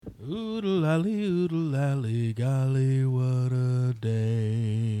Oodle-lally, golly, what a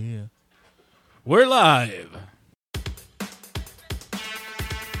day. We're live.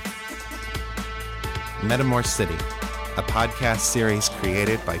 Metamor City, a podcast series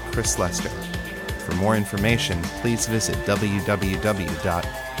created by Chris Lester. For more information, please visit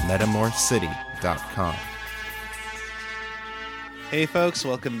www.metamorcity.com. Hey folks,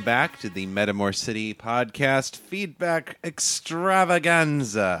 welcome back to the Metamor City podcast feedback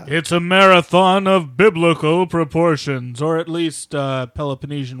extravaganza. It's a marathon of biblical proportions, or at least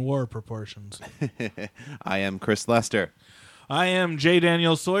Peloponnesian War proportions. I am Chris Lester. I am J.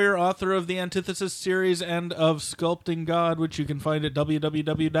 Daniel Sawyer, author of the Antithesis series and of Sculpting God, which you can find at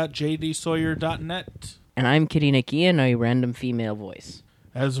www.jdsawyer.net. And I'm Kitty Nikian, a random female voice.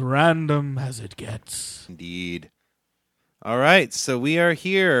 As random as it gets. Indeed. All right, so we are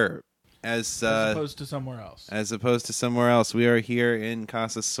here as opposed to somewhere else. As opposed to somewhere else. We are here in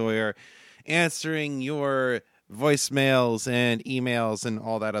Casa Sawyer answering your voicemails and emails and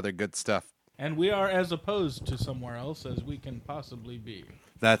all that other good stuff. And we are as opposed to somewhere else as we can possibly be.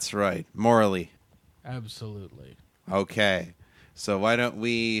 That's right, morally. Absolutely. Okay, so why don't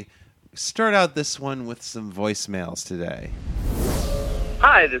we start out this one with some voicemails today.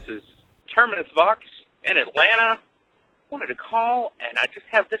 Hi, this is Terminus Vox in Atlanta. Wanted to call, and I just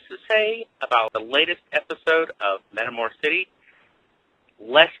have this to say about the latest episode of Metamor City.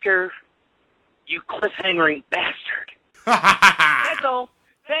 Lester, you cliffhangering bastard. That's all.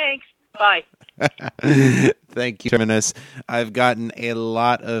 Thanks. Bye. Thank you, Terminus. I've gotten a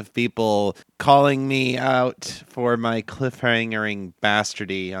lot of people calling me out for my cliffhangering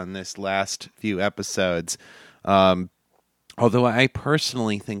bastardy on this last few episodes. Although I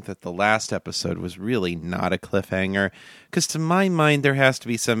personally think that the last episode was really not a cliffhanger, because to my mind there has to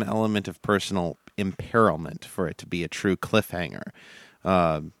be some element of personal imperilment for it to be a true cliffhanger.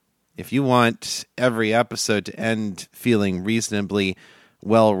 If you want every episode to end feeling reasonably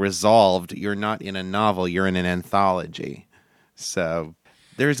well resolved, you're not in a novel, you're in an anthology. So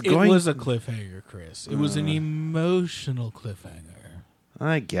there's going... It was a cliffhanger, Chris. It was an emotional cliffhanger.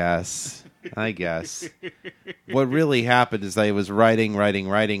 I guess. What really happened is I was writing,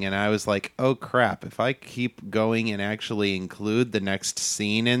 and I was like, oh crap, if I keep going and actually include the next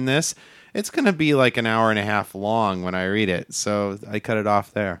scene in this, it's going to be like an hour and a half long when I read it. So I cut it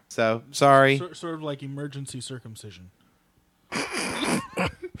off there. So, sorry. Sort of like emergency circumcision.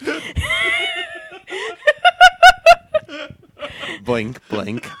 Blink,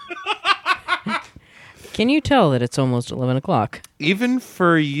 blink. Can you tell that it's almost 11 o'clock? Even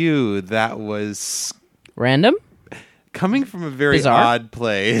for you, that was... Random? Coming from a very Bizarre? odd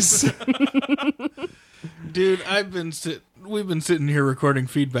place. Dude, we've been sitting here recording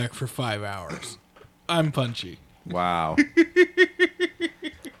feedback for 5 hours. I'm punchy. Wow.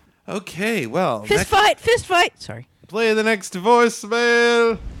 Okay, well... Fist fight! Sorry. Play the next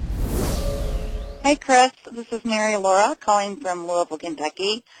voicemail. Hey, Chris. This is Mary Laura calling from Louisville,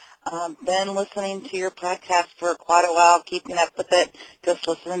 Kentucky. Been listening to your podcast for quite a while, keeping up with it. Just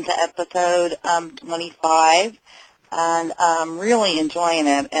listening to episode 25, and really enjoying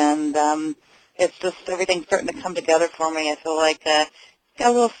it. And it's just everything's starting to come together for me. I feel like it's got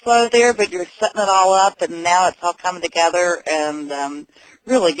a little slow there, but you're setting it all up, and now it's all coming together, and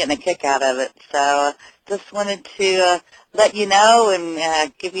really getting a kick out of it. So just wanted to let you know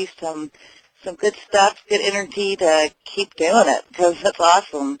and give you some good stuff, good energy to keep doing it, because it's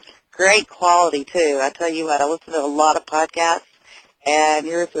awesome. Great quality, too. I tell you what, I listen to a lot of podcasts, and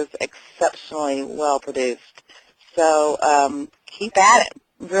yours is exceptionally well produced. So keep at it.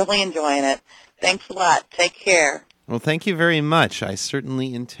 Really enjoying it. Thanks a lot. Take care. Well, thank you very much. I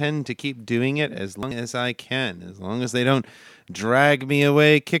certainly intend to keep doing it as long as I can, as long as they don't drag me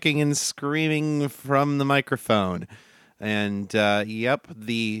away kicking and screaming from the microphone. And, yep,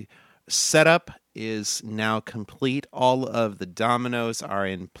 the setup is now complete. All of the dominoes are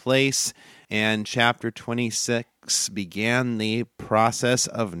in place, and Chapter 26 began the process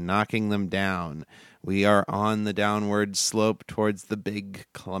of knocking them down. We are on the downward slope towards the big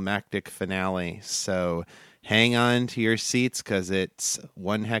climactic finale, so hang on to your seats, because it's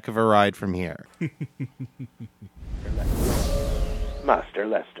one heck of a ride from here. Master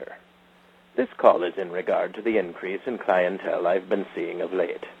Lester, this call is in regard to the increase in clientele I've been seeing of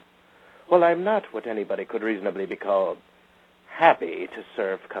late. While I'm not what anybody could reasonably be called happy to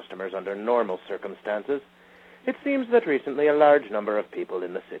serve customers under normal circumstances, it seems that recently a large number of people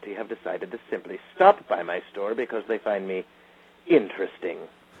in the city have decided to simply stop by my store because they find me interesting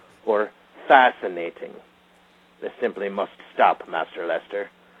or fascinating. This simply must stop, Master Lester.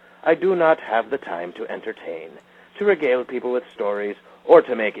 I do not have the time to entertain, to regale people with stories, or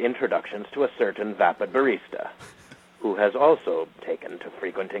to make introductions to a certain vapid barista, who has also taken to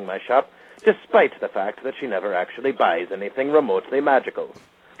frequenting my shop, despite the fact that she never actually buys anything remotely magical.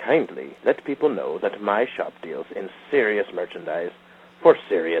 Kindly let people know that my shop deals in serious merchandise for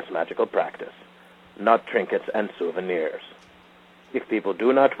serious magical practice, not trinkets and souvenirs. If people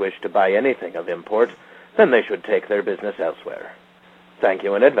do not wish to buy anything of import, then they should take their business elsewhere. Thank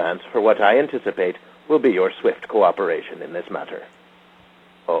you in advance for what I anticipate will be your swift cooperation in this matter.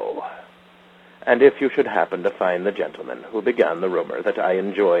 Oh, and if you should happen to find the gentleman who began the rumor that I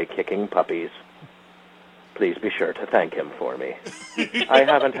enjoy kicking puppies, please be sure to thank him for me. I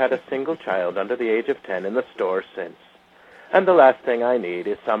haven't had a single child under the age of 10 in the store since, and the last thing I need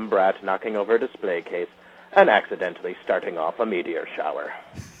is some brat knocking over a display case and accidentally starting off a meteor shower.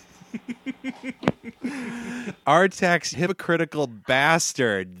 Artax, hypocritical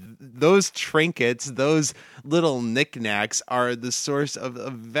bastard. Those trinkets, those little knickknacks are the source of a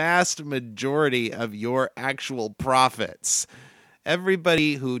vast majority of your actual profits.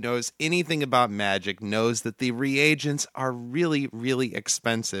 Everybody who knows anything about magic knows that the reagents are really, really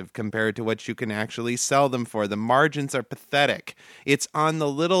expensive compared to what you can actually sell them for. The margins are pathetic. It's on the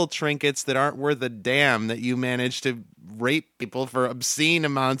little trinkets that aren't worth a damn that you manage to rape people for obscene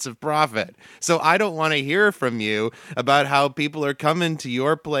amounts of profit. So I don't want to hear from you about how people are coming to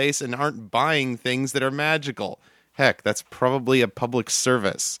your place and aren't buying things that are magical. Heck, that's probably a public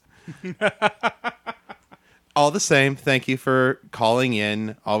service. All the same, thank you for calling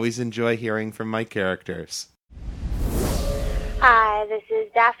in. Always enjoy hearing from my characters. Hi, this is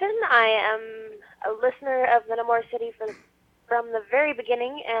Daphne. I am a listener of Metamor City from the very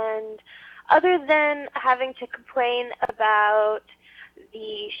beginning, and other than having to complain about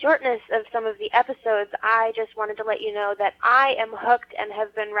the shortness of some of the episodes, I just wanted to let you know that I am hooked and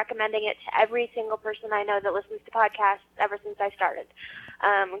have been recommending it to every single person I know that listens to podcasts ever since I started.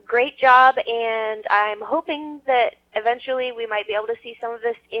 Great job, and I'm hoping that eventually we might be able to see some of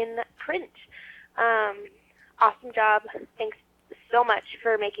this in print. Awesome job. Thanks so much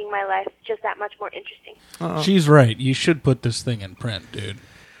for making my life just that much more interesting. Uh-oh. She's right. You should put this thing in print, dude.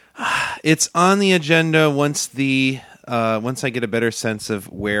 It's on the agenda once I get a better sense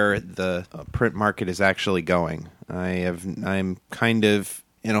of where the print market is actually going. I'm kind of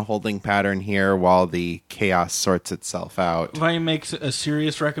in a holding pattern here while the chaos sorts itself out. If I make a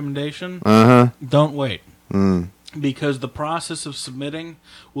serious recommendation, Uh-huh. don't wait. Mm. Because the process of submitting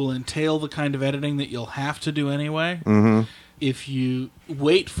will entail the kind of editing that you'll have to do anyway. Mm-hmm. If you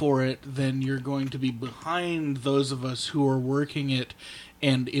wait for it, then you're going to be behind those of us who are working it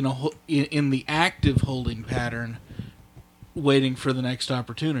and in the active holding pattern, waiting for the next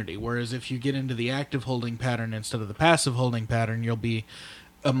opportunity. Whereas if you get into the active holding pattern instead of the passive holding pattern, you'll be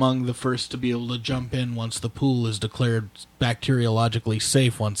among the first to be able to jump in once the pool is declared bacteriologically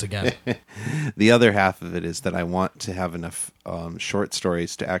safe once again. The other half of it is that I want to have enough short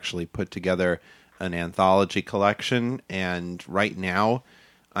stories to actually put together an anthology collection, and right now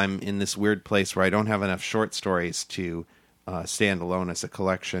I'm in this weird place where I don't have enough short stories to stand alone as a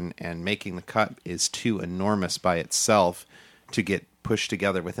collection, and making the cut is too enormous by itself to get pushed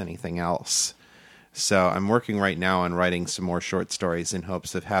together with anything else. So I'm working right now on writing some more short stories in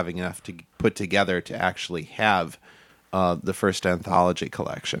hopes of having enough to put together to actually have the first anthology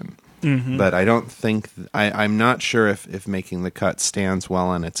collection. Mm-hmm. But I don't think... I'm not sure if making the cut stands well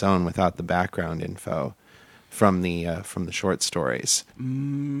on its own without the background info from the short stories.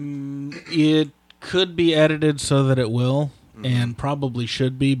 It could be edited so that it will, and probably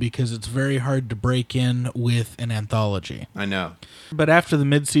should be, because it's very hard to break in with an anthology. I know. But after the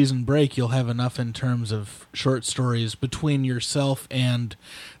mid-season break, you'll have enough in terms of short stories between yourself and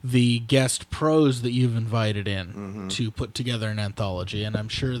the guest pros that you've invited in to put together an anthology. And I'm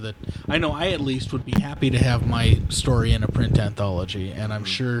sure that... I know I at least would be happy to have my story in a print anthology, and I'm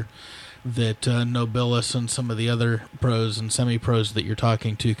sure that Nobilis and some of the other pros and semi-pros that you're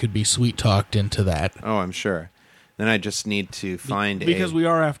talking to could be sweet-talked into that. Oh, I'm sure. Then I just need to find because we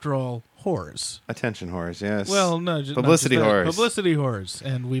are, after all, whores. Attention whores, yes. Well, no, publicity not just whores. that. Publicity whores,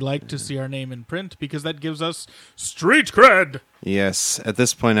 and we like to see our name in print because that gives us street cred. Yes, at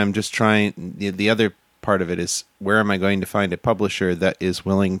this point I'm just trying... The other part of it is, where am I going to find a publisher that is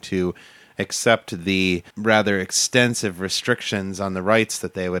willing to accept the rather extensive restrictions on the rights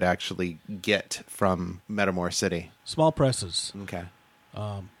that they would actually get from Metamor City? Small presses. Okay.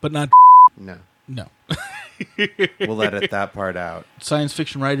 But not... No. No. We'll edit that part out. Science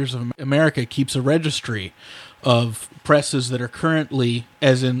Fiction Writers of America keeps a registry of presses that are currently,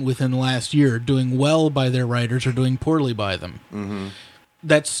 as in within the last year, doing well by their writers or doing poorly by them. Mm-hmm.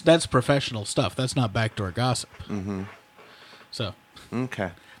 That's professional stuff. That's not backdoor gossip. Mm-hmm. So,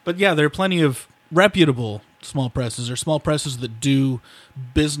 Okay. But yeah, there are plenty of reputable small presses or small presses that do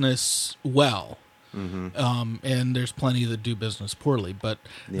business well. And there's plenty that do business poorly, but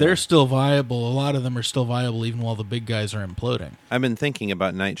they're still viable. A lot of them are still viable even while the big guys are imploding. I've been thinking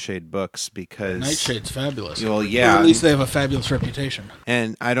about Nightshade Books because... Nightshade's fabulous. Well, yeah. Or at least they have a fabulous reputation.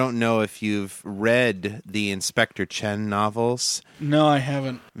 And I don't know if you've read the Inspector Chen novels. No, I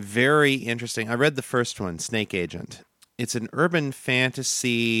haven't. Very interesting. I read the first one, Snake Agent. It's an urban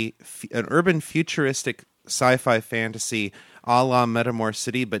fantasy, an urban futuristic sci-fi fantasy a la Metamor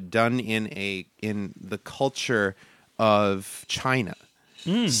City, but done in the culture of China.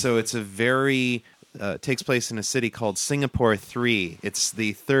 So it's a very takes place in a city called Singapore 3. It's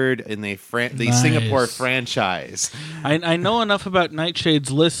the third in the Singapore franchise. I know enough about Nightshade's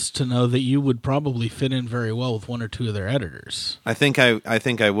lists to know that you would probably fit in very well with one or two of their editors. I think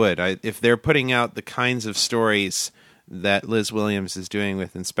I would. If they're putting out the kinds of stories that Liz Williams is doing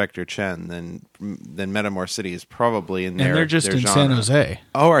with Inspector Chen, then Metamor City is probably in there. And they're just in genre. San Jose.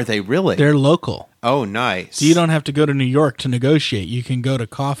 Oh, are they really? They're local. Oh, nice. So you don't have to go to New York to negotiate. You can go to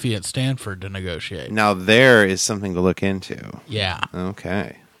coffee at Stanford to negotiate. Now there is something to look into. Yeah.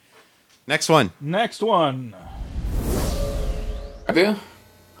 Okay. Next one. Next one. Hi there.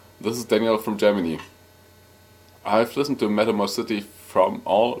 This is Daniel from Germany. I've listened to Metamor City from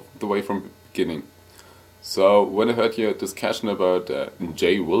all the way from the beginning. So when I heard your discussion about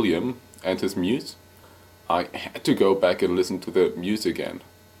J. William and his muse, I had to go back and listen to the muse again.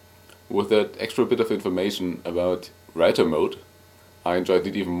 With that extra bit of information about writer mode, I enjoyed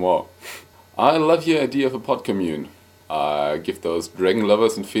it even more. I love your idea of a pod commune. Give those dragon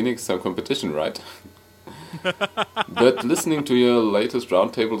lovers in Phoenix some competition, right? But listening to your latest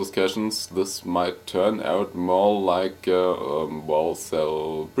roundtable discussions, this might turn out more like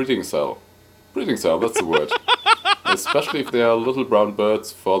a breeding cell. Breeding cell, that's the word. Especially if there are little brown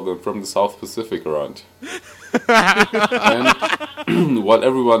birds from the South Pacific around. And while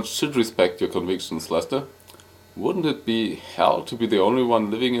everyone should respect your convictions, Lester, wouldn't it be hell to be the only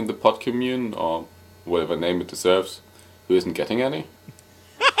one living in the pod commune, or whatever name it deserves, who isn't getting any?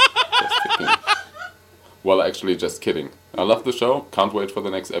 Just kidding. Well, actually, just kidding. I love the show, can't wait for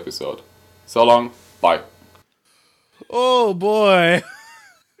the next episode. So long, bye. Oh, boy.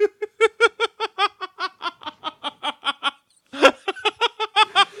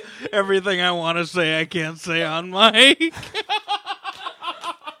 Everything I want to say, I can't say on mic.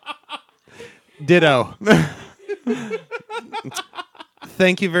 Ditto.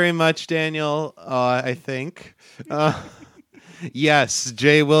 Thank you very much, Daniel. I think. Yes,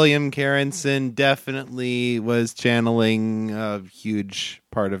 J. William Carrington definitely was channeling a huge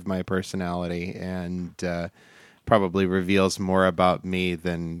part of my personality and probably reveals more about me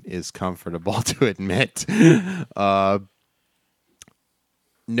than is comfortable to admit.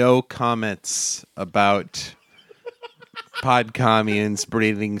 No comments about pod communes,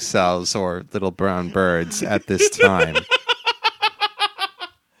 breeding cells, or little brown birds at this time.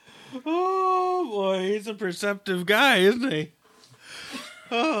 Oh, boy, he's a perceptive guy, isn't he?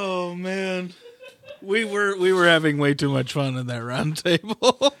 Oh, man. We were having way too much fun in that round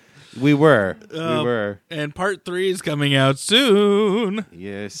table. We were. And part 3 is coming out soon.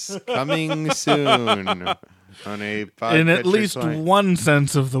 Yes, coming soon. On a podcast. In at least one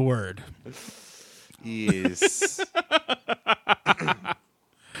sense of the word. Yes.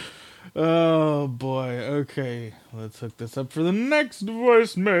 Oh, boy. Okay, let's hook this up for the next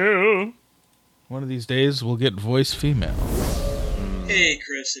voicemail. One of these days, we'll get voice female. Hey,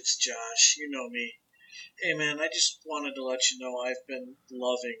 Chris, it's Josh. You know me. Hey, man, I just wanted to let you know I've been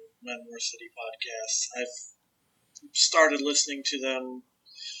loving Metamor City podcasts. I've started listening to them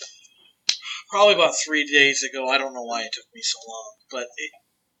probably about 3 days ago. I don't know why it took me so long,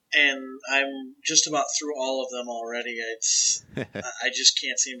 and I'm just about through all of them already. I just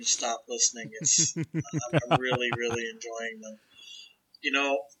can't seem to stop listening. I'm really, really enjoying them. You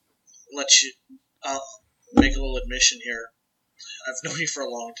know, I'll make a little admission here. I've known you for a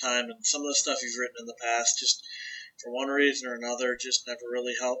long time, and some of the stuff you've written in the past, just for one reason or another, just never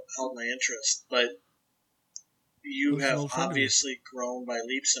really held my interest. But you have obviously grown by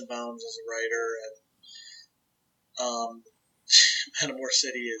leaps and bounds as a writer, and Metamor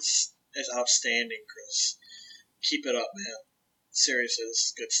City is outstanding, Chris. Keep it up, man. Seriously, this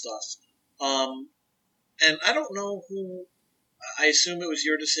is good stuff. And I don't know who. I assume it was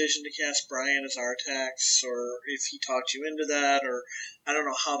your decision to cast Brian as Artax, or if he talked you into that, or I don't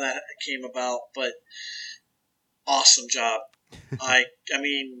know how that came about, but awesome job. I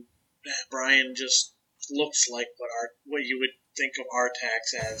mean, Brian just looks like what you would think of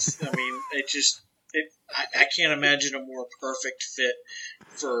Artax as. I mean, I can't imagine a more perfect fit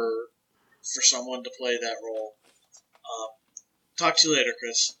for someone to play that role. Talk to you later,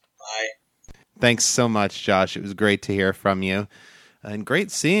 Chris. Bye. Thanks so much, Josh. It was great to hear from you. And great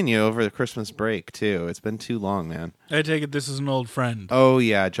seeing you over the Christmas break, too. It's been too long, man. I take it this is an old friend. Oh,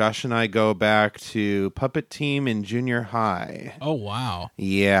 yeah. Josh and I go back to puppet team in junior high. Oh, wow.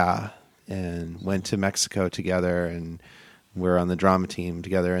 Yeah. And went to Mexico together, and we're on the drama team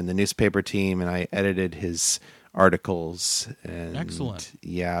together and the newspaper team, and I edited his articles. And excellent.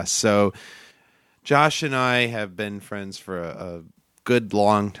 Yeah. So Josh and I have been friends for a good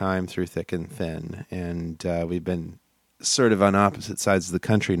long time through thick and thin, and we've been sort of on opposite sides of the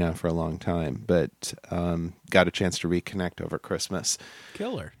country now for a long time, but got a chance to reconnect over Christmas.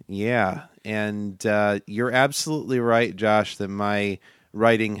 Killer. Yeah, and you're absolutely right, Josh, that my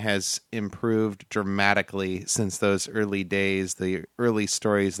writing has improved dramatically since those early days, the early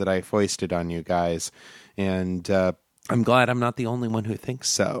stories that I foisted on you guys, and I'm glad I'm not the only one who thinks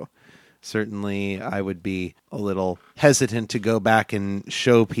so. Certainly, I would be a little hesitant to go back and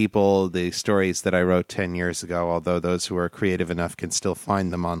show people the stories that I wrote 10 years ago, although those who are creative enough can still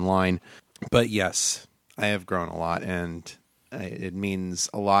find them online. But yes, I have grown a lot, and it means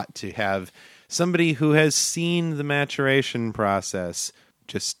a lot to have somebody who has seen the maturation process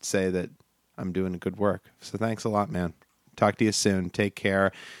just say that I'm doing good work. So thanks a lot, man. Talk to you soon. Take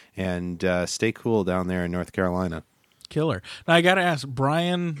care, and stay cool down there in North Carolina. Killer. Now, I got to ask,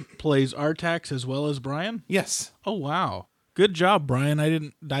 Brian plays Artax as well as Brian? Yes. Oh, wow. Good job, Brian. I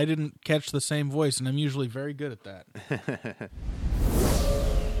didn't catch the same voice, and I'm usually very good at that.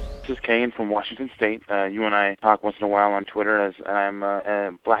 This is Kane from Washington State. You and I talk once in a while on Twitter, as I'm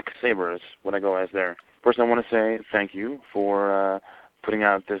Black Saber is what I go as there. First, I want to say thank you for putting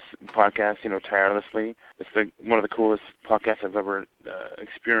out this podcast, tirelessly. It's one of the coolest podcasts I've ever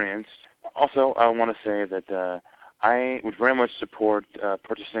experienced. Also, I want to say that I would very much support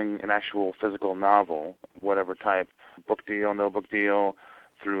purchasing an actual physical novel, whatever type, book deal, no book deal,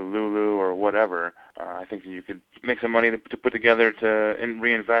 through Lulu or whatever. I think that you could make some money to put together and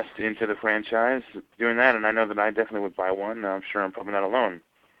reinvest into the franchise doing that, and I know that I definitely would buy one. I'm sure I'm probably not alone.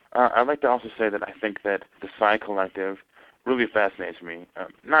 I'd like to also say that I think that the Psy Collective really fascinates me.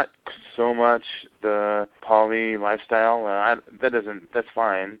 Not so much the poly lifestyle. That's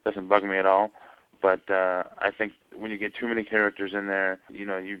fine. Doesn't bug me at all. But I think when you get too many characters in there, you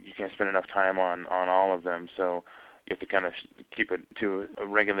can't spend enough time on all of them. So you have to kind of keep it to a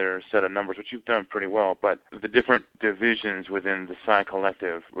regular set of numbers, which you've done pretty well. But the different divisions within the Psy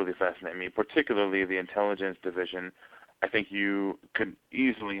Collective really fascinate me, particularly the intelligence division. I think you could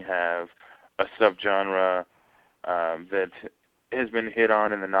easily have a subgenre that has been hit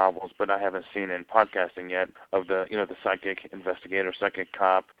on in the novels, but I haven't seen in podcasting yet, of the psychic investigator, psychic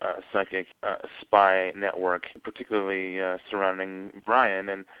cop, psychic spy network, particularly surrounding Brian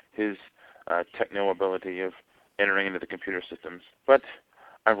and his techno ability of entering into the computer systems. But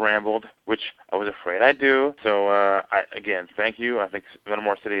I've rambled, which I was afraid I'd do. So again, thank you. I think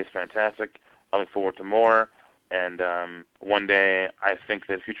Metamore City is fantastic. I look forward to more. And one day, I think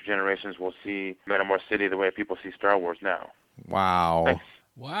that future generations will see Metamore City the way people see Star Wars now. Wow. Thanks.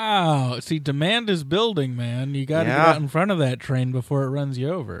 Wow. See, demand is building, man. You got to get out in front of that train before it runs you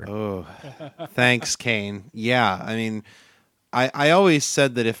over. Oh, thanks, Kane. Yeah, I mean, I always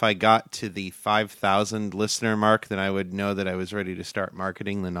said that if I got to the 5,000 listener mark, then I would know that I was ready to start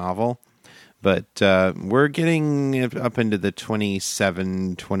marketing the novel. But we're getting up into the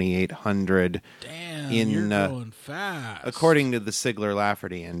 2,800. Damn, you're going fast. According to the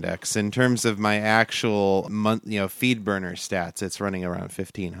Sigler-Lafferty Index, in terms of my actual feed burner stats, it's running around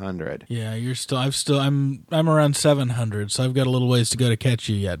 1,500. Yeah, I'm around 700, so I've got a little ways to go to catch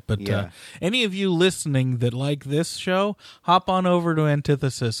you yet. But any of you listening that like this show, hop on over to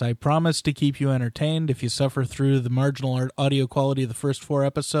Antithesis. I promise to keep you entertained. If you suffer through the marginal audio quality of the first 4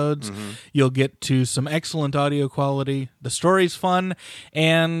 episodes, you'll get to some excellent audio quality. The story's fun,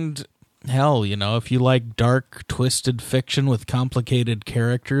 and hell, if you like dark, twisted fiction with complicated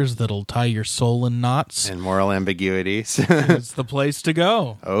characters that'll tie your soul in knots and moral ambiguities, it's the place to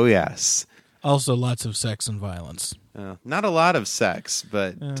go. Oh, yes. Also, lots of sex and violence. Not a lot of sex,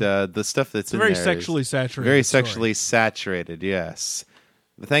 but the stuff that's in there very sexually saturated. Very sexually saturated, yes.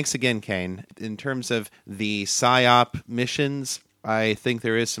 But thanks again, Kane. In terms of the PSYOP missions, I think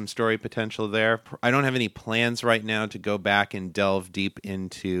there is some story potential there. I don't have any plans right now to go back and delve deep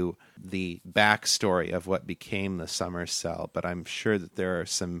into the backstory of what became the Summer Cell, but I'm sure that there are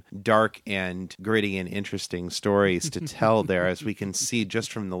some dark and gritty and interesting stories to tell there, as we can see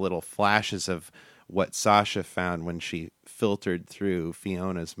just from the little flashes of what Sasha found when she filtered through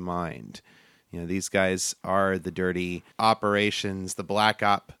Fiona's mind. These guys are the dirty operations, the black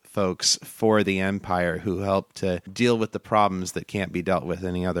op folks for the Empire who help to deal with the problems that can't be dealt with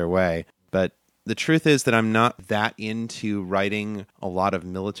any other way. But the truth is that I'm not that into writing a lot of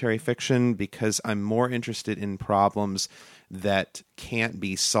military fiction because I'm more interested in problems that can't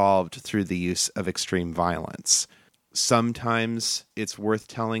be solved through the use of extreme violence. Sometimes it's worth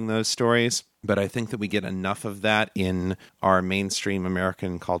telling those stories, but I think that we get enough of that in our mainstream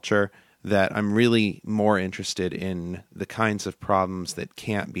American culture that I'm really more interested in the kinds of problems that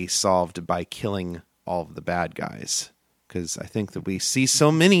can't be solved by killing all of the bad guys. Because I think that we see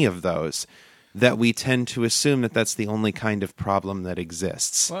so many of those that we tend to assume that that's the only kind of problem that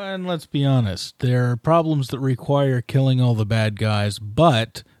exists. Well, and let's be honest, there are problems that require killing all the bad guys,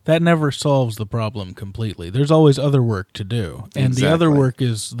 but that never solves the problem completely. There's always other work to do, and the other work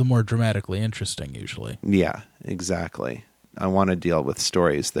is the more dramatically interesting, usually. Yeah, exactly. I want to deal with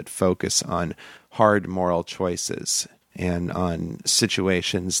stories that focus on hard moral choices and on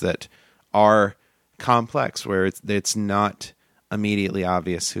situations that are complex, where it's not immediately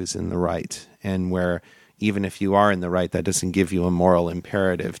obvious who's in the right, and where even if you are in the right, that doesn't give you a moral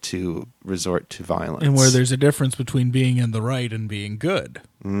imperative to resort to violence. And where there's a difference between being in the right and being good.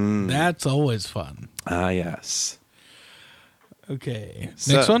 That's always fun. Ah, yes. Okay.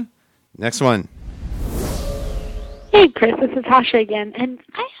 Next one? Next one. Hey, Chris, this is Tasha again, and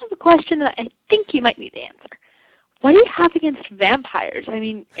I have a question that I think you might need to answer. What do you have against vampires? I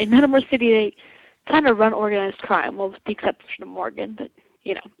mean, in Metamor City, they kind of run organized crime, well, with the exception of Morgan, but,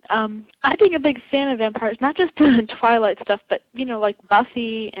 I've been a big fan of vampires, not just the Twilight stuff, but, like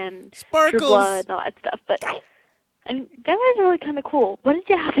Buffy and True Blood and all that stuff, but, and vampires are really kind of cool. What did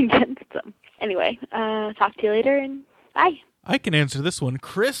you have against them? Anyway, talk to you later, and bye. I can answer this one.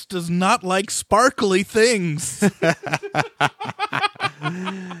 Chris does not like sparkly things.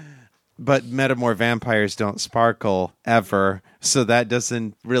 But Metamor vampires don't sparkle ever, so that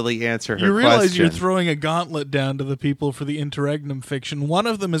doesn't really answer her question. You realize you're throwing a gauntlet down to the people for the interregnum fiction. One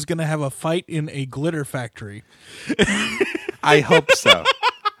of them is going to have a fight in a glitter factory. I hope so.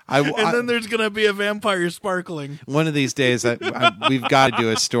 And then there's going to be a vampire sparkling. One of these days, we've got to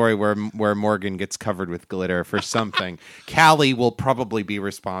do a story where Morgan gets covered with glitter for something. Callie will probably be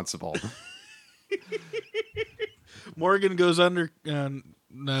responsible. Morgan goes under...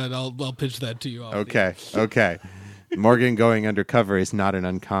 I'll pitch that to you. Okay. Morgan going undercover is not an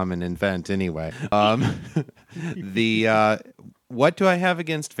uncommon event anyway. What do I have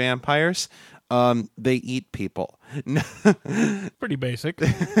against vampires? They eat people. Pretty basic.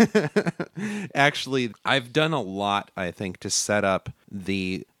 Actually, I've done a lot, I think, to set up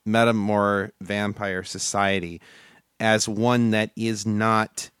the Metamor Vampire Society as one that is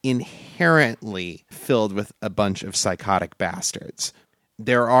not inherently filled with a bunch of psychotic bastards.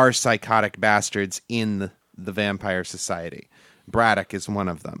 There are psychotic bastards in the Vampire Society. Braddock is one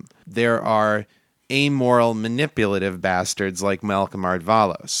of them. There are amoral, manipulative bastards like Malcolm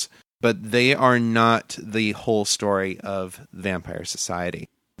Ardvalos. But they are not the whole story of Vampire Society.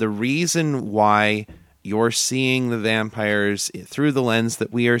 The reason why you're seeing the vampires through the lens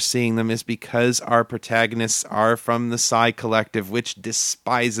that we are seeing them is because our protagonists are from the Psi Collective, which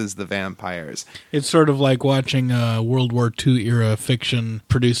despises the vampires. It's sort of like watching World War II era fiction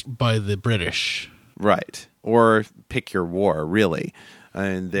produced by the British. Right. Or pick your war, really.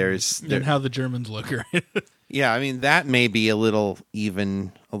 And and how the Germans look, right? Yeah, I mean, that may be a little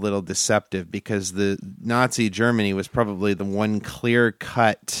deceptive because the Nazi Germany was probably the one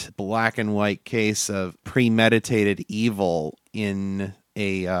clear-cut black and white case of premeditated evil in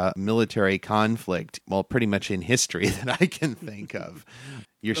a military conflict, well, pretty much in history that I can think of.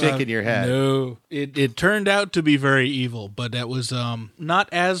 You're shaking your head. No, it turned out to be very evil, but that was not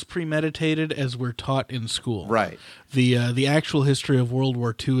as premeditated as we're taught in school. Right. The actual history of World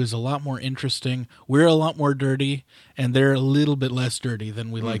War II is a lot more interesting. We're a lot more dirty, and they're a little bit less dirty than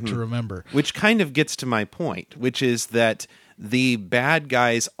we like to remember. Which kind of gets to my point, which is that the bad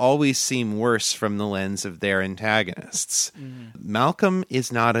guys always seem worse from the lens of their antagonists. Malcolm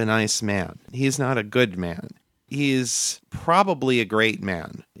is not a nice man. He is not a good man. He is probably a great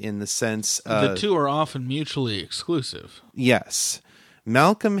man in the sense of... The two are often mutually exclusive. Yes.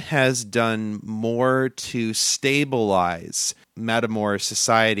 Malcolm has done more to stabilize Metamor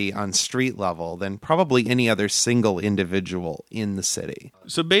society on street level than probably any other single individual in the city.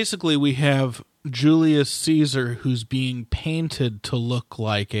 So basically we have Julius Caesar who's being painted to look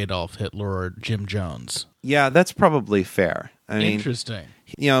like Adolf Hitler or Jim Jones. Yeah, that's probably fair. I mean, interesting.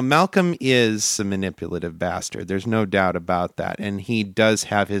 Malcolm is a manipulative bastard. There's no doubt about that. And he does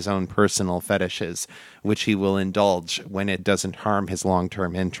have his own personal fetishes, which he will indulge when it doesn't harm his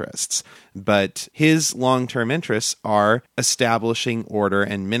long-term interests. But his long-term interests are establishing order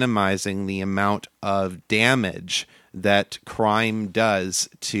and minimizing the amount of damage that crime does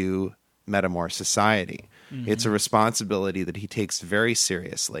to Metamor society. Mm-hmm. It's a responsibility that he takes very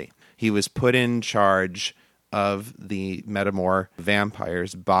seriously. He was put in charge of the Metamor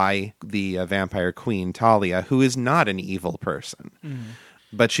vampires by the vampire queen, Talia, who is not an evil person. Mm.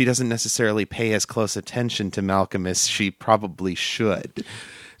 But she doesn't necessarily pay as close attention to Malcolm as she probably should.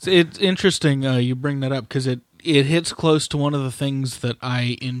 So it's interesting you bring that up, because it hits close to one of the things that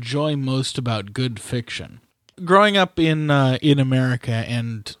I enjoy most about good fiction. Growing up in America,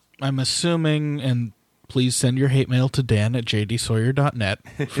 and I'm assuming, and please send your hate mail to Dan at jdsawyer.net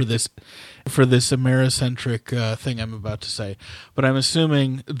for this Americentric thing I'm about to say. But I'm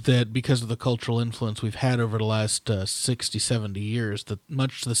assuming that because of the cultural influence we've had over the last 60, 70 years, that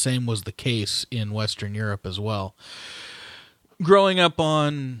much the same was the case in Western Europe as well. Growing up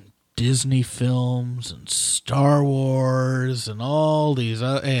on Disney films and Star Wars and all these,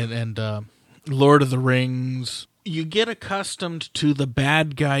 and Lord of the Rings, you get accustomed to the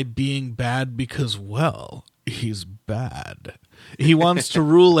bad guy being bad because, well, he's bad. He wants to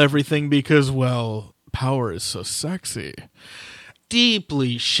rule everything because, well, power is so sexy.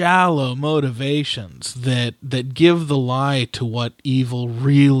 Deeply shallow motivations that give the lie to what evil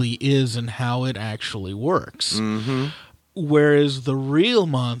really is and how it actually works. Mm-hmm. Whereas the real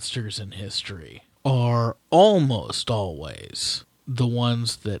monsters in history are almost always the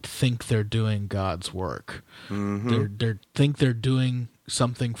ones that think they're doing God's work. Mm-hmm. They think they're doing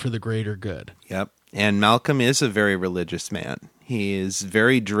something for the greater good. Yep. And Malcolm is a very religious man. He is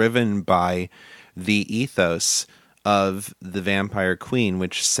very driven by the ethos of the vampire queen,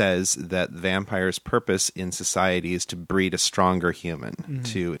 which says that the vampire's purpose in society is to breed a stronger human, mm-hmm.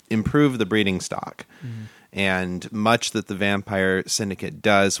 to improve the breeding stock. Mm-hmm. And much that the Vampire Syndicate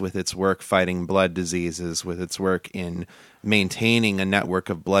does with its work fighting blood diseases, with its work in maintaining a network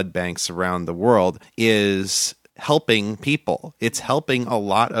of blood banks around the world, is helping people. It's helping a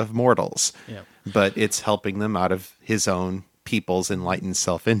lot of mortals, but it's helping them out of his own people's enlightened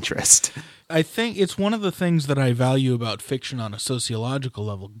self-interest. I think it's one of the things that I value about fiction on a sociological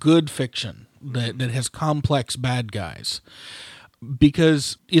level, good fiction that has complex bad guys.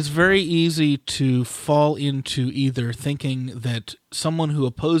 Because it's very easy to fall into either thinking that someone who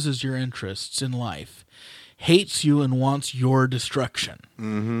opposes your interests in life hates you and wants your destruction.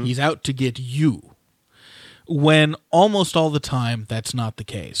 Mm-hmm. He's out to get you. When almost all the time, that's not the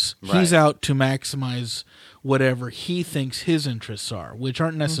case. Right. He's out to maximize whatever he thinks his interests are, which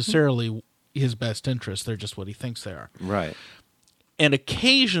aren't necessarily mm-hmm. his best interests. They're just what he thinks they are. Right. And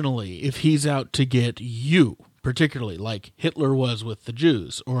occasionally, if he's out to get you, particularly like Hitler was with the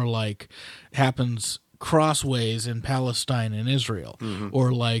Jews, or like happens crossways in Palestine and Israel, mm-hmm.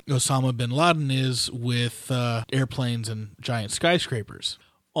 or like Osama bin Laden is with airplanes and giant skyscrapers.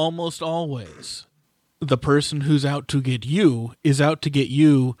 Almost always, the person who's out to get you is out to get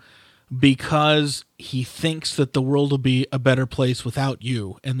you because he thinks that the world will be a better place without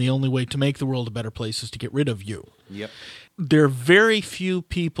you, and the only way to make the world a better place is to get rid of you. Yep. There are very few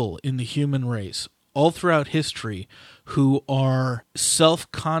people in the human race all throughout history who are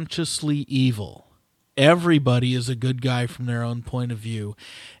self-consciously evil. Everybody is a good guy from their own point of view.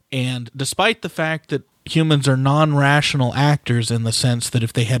 And despite the fact that humans are non-rational actors in the sense that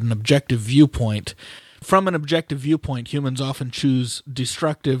if they had an objective viewpoint, from an objective viewpoint, humans often choose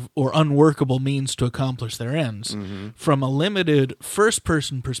destructive or unworkable means to accomplish their ends. Mm-hmm. From a limited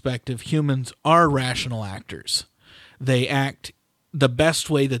first-person perspective, humans are rational actors. They act the best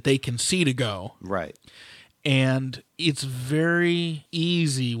way that they can see to go. Right. And it's very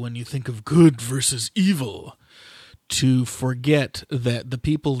easy when you think of good versus evil to forget that the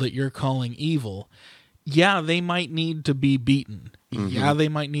people that you're calling evil, yeah, they might need to be beaten. Mm-hmm. Yeah, they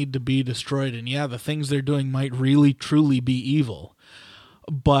might need to be destroyed. And yeah, the things they're doing might really, truly be evil.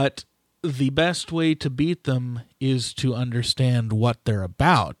 But the best way to beat them is to understand what they're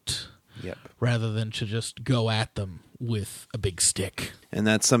about, rather than to just go at them with a big stick. And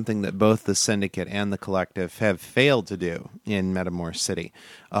that's something that both the Syndicate and the Collective have failed to do in Metamor City,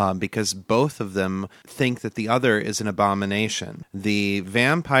 because both of them think that the other is an abomination. The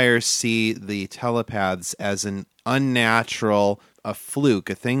vampires see the telepaths as an unnatural, a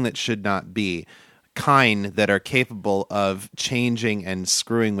fluke, a thing that should not be, kind that are capable of changing and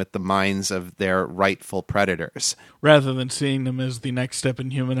screwing with the minds of their rightful predators. Rather than seeing them as the next step in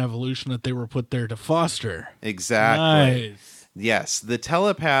human evolution that they were put there to foster. Exactly. Nice. Yes, the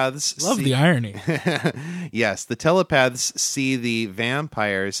telepaths... Love the irony. Yes, the telepaths see the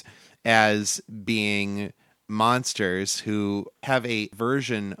vampires as being monsters who have a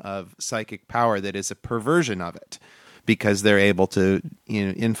version of psychic power that is a perversion of it, because they're able to,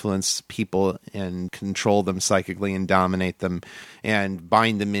 influence people and control them psychically and dominate them and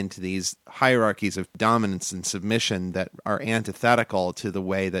bind them into these hierarchies of dominance and submission that are antithetical to the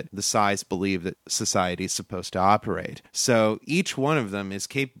way that the Psis believe that society is supposed to operate. So each one of them is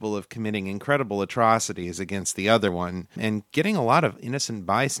capable of committing incredible atrocities against the other one and getting a lot of innocent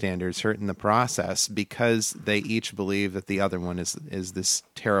bystanders hurt in the process because they each believe that the other one is this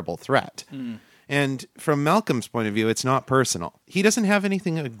terrible threat. And from Malcolm's point of view, it's not personal. He doesn't have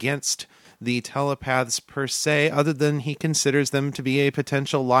anything against the telepaths per se, other than he considers them to be a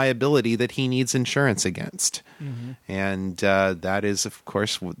potential liability that he needs insurance against. Mm-hmm. And that is, of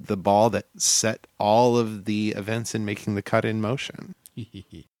course, the ball that set all of the events in making the cut in motion.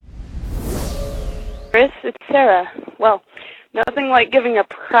 Chris, it's Sarah. Well, nothing like giving a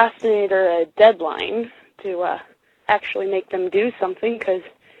procrastinator a deadline to actually make them do something, because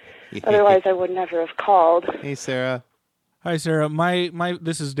otherwise I would never have called. Hey, Sarah. Hi, Sarah.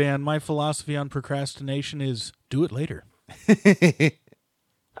 This is Dan. My philosophy on procrastination is do it later.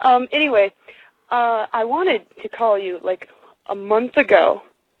 Anyway, I wanted to call you like a month ago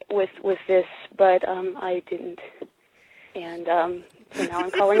with this, but I didn't. And so now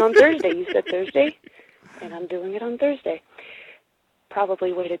I'm calling on Thursday. You said Thursday, and I'm doing it on Thursday.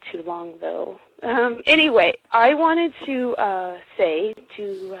 Probably waited too long, though. Anyway, I wanted to say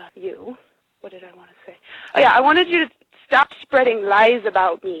to you, what did I want to say? Oh, yeah, I wanted you to stop spreading lies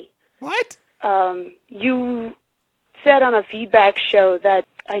about me. What? You said on a feedback show that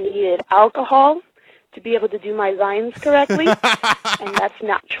I needed alcohol to be able to do my lines correctly, and that's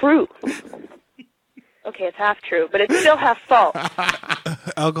not true. Okay, it's half true, but it's still half false.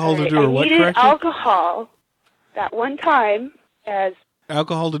 Alcohol to do her what correctly? I needed alcohol that one time as...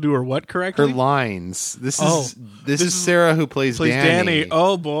 Alcohol to do her what correctly? Her lines. This is Sarah who plays Danny.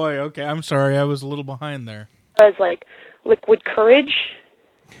 Oh, boy. Okay, I'm sorry. I was a little behind there. As, like, liquid courage,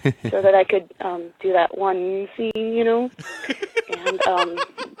 so that I could do that one scene, and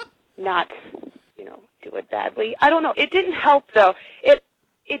not, do it badly. I don't know. It didn't help, though. It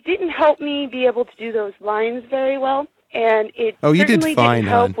didn't help me be able to do those lines very well, and it certainly didn't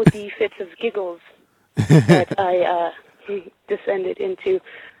help with the fits of giggles that I descended into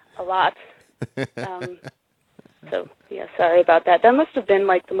a lot. So, yeah, sorry about that. That must have been,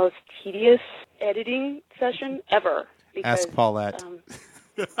 like, the most tedious editing session ever. Because, ask Paulette.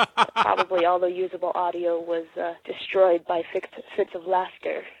 Probably all the usable audio was destroyed by fits of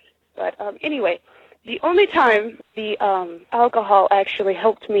laughter. But anyway, the only time the alcohol actually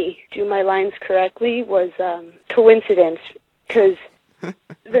helped me do my lines correctly was coincidence, because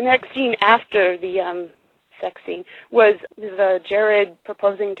the next scene after the sex scene was the Jared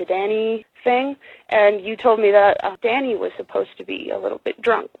proposing to Danny thing, and you told me that Danny was supposed to be a little bit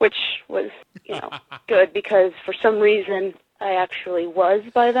drunk, which was, good, because for some reason I actually was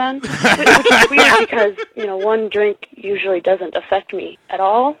by then, which is weird because, one drink usually doesn't affect me at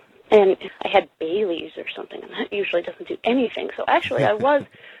all, and I had Bailey's or something, and that usually doesn't do anything, so actually I was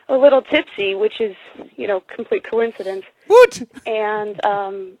a little tipsy, which is, complete coincidence. What? And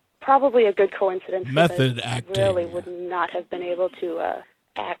probably a good coincidence. Method acting. I really would not have been able to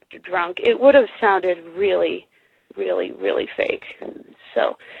act drunk. It would have sounded really, really, really fake.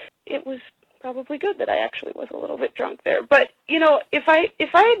 So it was probably good that I actually was a little bit drunk there. But, if I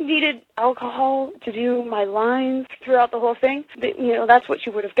had needed alcohol to do my lines throughout the whole thing, that's what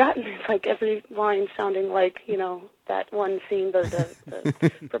you would have gotten. It's like every line sounding like, that one scene,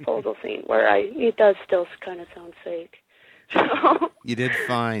 the proposal scene, where it does still kind of sound fake. You did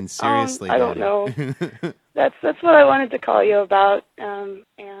fine, seriously. I don't know. That's what I wanted to call you about, and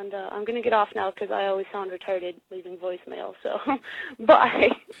I'm going to get off now because I always sound retarded leaving voicemail, so bye.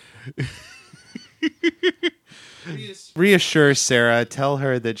 Reassure Sarah. Tell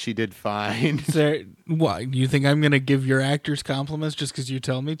her that she did fine. Sarah, why? Do you think I'm going to give your actors compliments just because you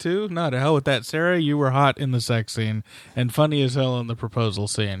tell me to? No, to hell with that, Sarah. You were hot in the sex scene and funny as hell in the proposal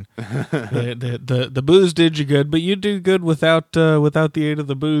scene. The booze did you good, but you do good without the aid of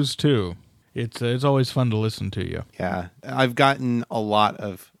the booze too. It's always fun to listen to you. Yeah, I've gotten a lot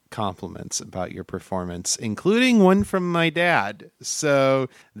of compliments about your performance, including one from my dad. So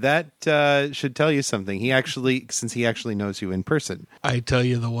that should tell you something. Since he actually knows you in person. I tell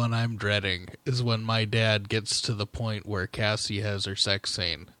you, the one I'm dreading is when my dad gets to the point where Cassie has her sex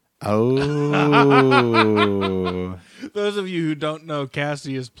scene. Oh. Those of you who don't know,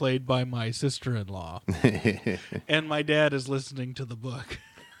 Cassie is played by my sister-in-law. And my dad is listening to the book.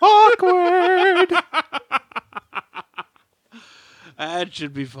 Awkward. That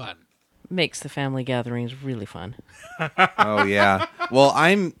should be fun. Makes the family gatherings really fun. Oh yeah. Well,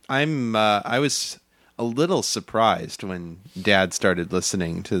 I was a little surprised when Dad started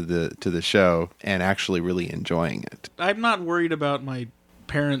listening to the show and actually really enjoying it. I'm not worried about my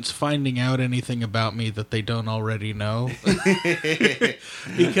parents finding out anything about me that they don't already know.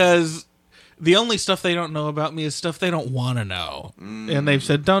 Because the only stuff they don't know about me is stuff they don't want to know. And they've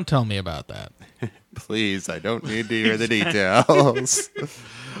said, don't tell me about that. Please, I don't need to hear the details.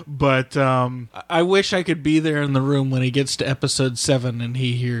 But I wish I could be there in the room when he gets to episode 7 and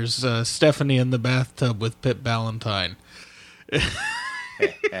he hears Stephanie in the bathtub with Pip Ballantyne.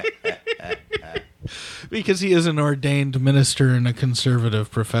 Because he is an ordained minister and a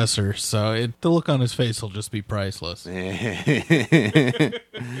conservative professor, so the look on his face will just be priceless.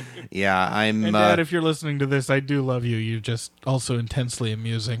 Yeah, I'm... And Dad, if you're listening to this, I do love you. You're just also intensely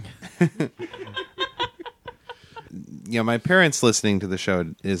amusing. My parents listening to the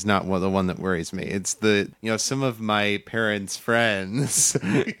show is not the one that worries me. It's some of my parents' friends,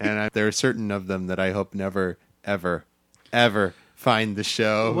 and there are certain of them that I hope never, ever, ever find the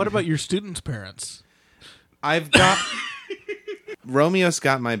show. What about your students' parents? I've got... Romeo's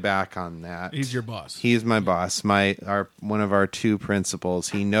got my back on that. He's your boss. He's my boss. One of our 2 principals.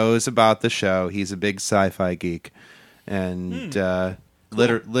 He knows about the show. He's a big sci-fi geek, and cool.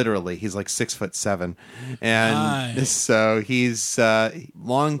 Literally, he's like 6'7", and so he's a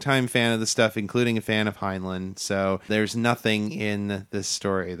longtime fan of the stuff, including a fan of Heinlein. So there's nothing in this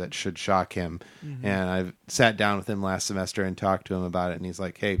story that should shock him. Mm-hmm. And I've sat down with him last semester and talked to him about it, and he's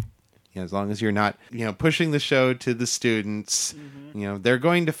like, "Hey, as long as you're not, pushing the show to the students, they're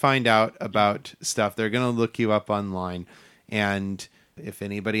going to find out about stuff. They're going to look you up online, and if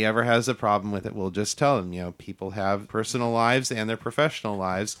anybody ever has a problem with it, we'll just tell them, people have personal lives and their professional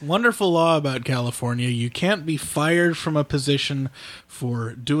lives." Wonderful law about California. You can't be fired from a position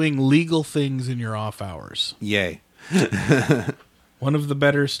for doing legal things in your off hours. Yay. One of the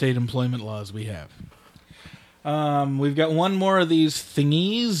better state employment laws we have. We've got one more of these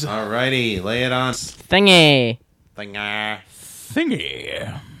thingies. Alrighty, lay it on. Thingy.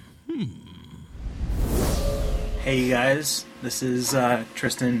 Hey, you guys. This is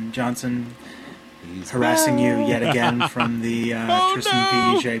Tristan Johnson harassing you yet again from the Tristan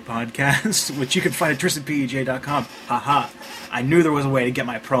PEJ podcast, which you can find at tristanpej.com. Haha. I knew there was a way to get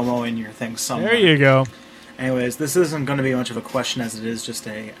my promo in your thing somewhere. There you go. Anyways, this isn't going to be much of a question as it is just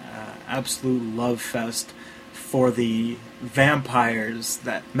a absolute love fest for the vampires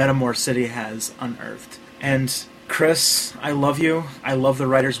that Metamor City has unearthed. And Chris, I love you. I love the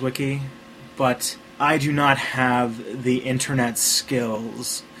Writer's Wiki, but I do not have the internet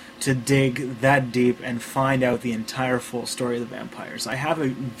skills to dig that deep and find out the entire full story of the vampires. I have a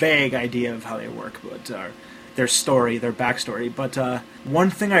vague idea of how they work, but their story, their backstory. But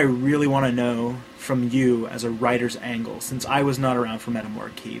one thing I really want to know from you as a writer's angle, since I was not around for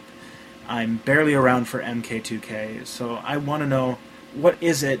Metamor Keep, I'm barely around for MK2K, so I want to know, what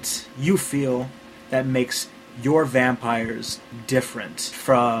is it you feel that makes your vampires different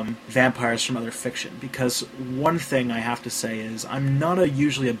from vampires from other fiction? Because one thing I have to say is I'm not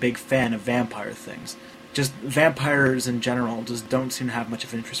usually a big fan of vampire things. Just vampires in general just don't seem to have much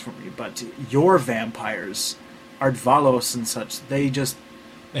of interest for me. But your vampires, Ardvalos and such, they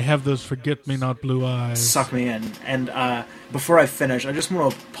have those forget-me-not blue eyes. Suck me in. And before I finish, I just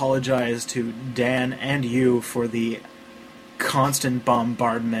want to apologize to Dan and you for the constant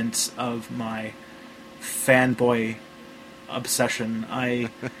bombardment of my fanboy obsession. I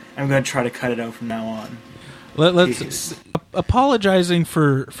am going to try to cut it out from now on. Let's apologizing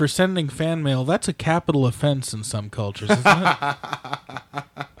for sending fan mail. That's a capital offense in some cultures, isn't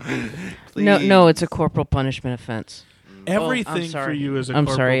it? No, it's a corporal punishment offense. Everything for you is a I'm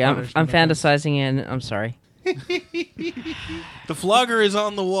corporal sorry. punishment I'm offense. fantasizing in. I'm sorry. The flogger is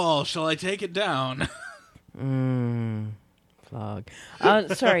on the wall. Shall I take it down? Flog.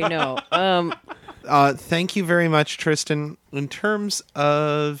 Sorry, no. Thank you very much, Tristan. In terms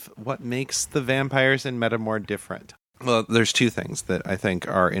of what makes the vampires in Metamor different, well, there's 2 things that I think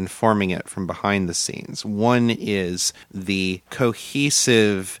are informing it from behind the scenes. One is the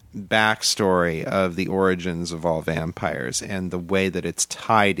cohesive backstory of the origins of all vampires and the way that it's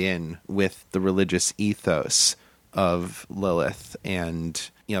tied in with the religious ethos of Lilith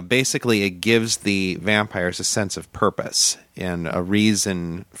and, basically it gives the vampires a sense of purpose and a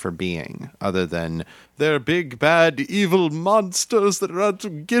reason for being, other than they're big, bad, evil monsters that want to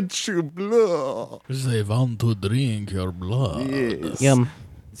get your blood. They want to drink your blood. Yes. Yum.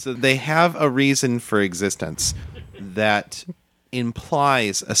 So they have a reason for existence that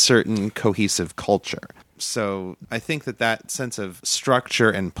implies a certain cohesive culture. So I think that sense of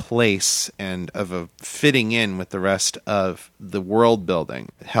structure and place and of a fitting in with the rest of the world building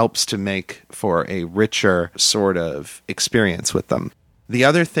helps to make for a richer sort of experience with them. The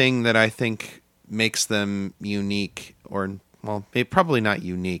other thing that I think makes them unique, or, well, probably not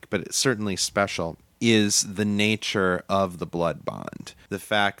unique, but it's certainly special, is the nature of the blood bond. The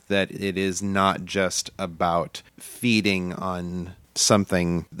fact that it is not just about feeding on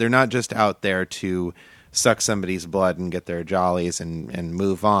something. They're not just out there to suck somebody's blood and get their jollies and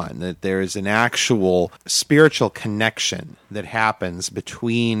move on. That there is an actual spiritual connection that happens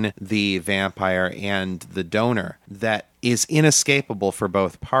between the vampire and the donor that is inescapable for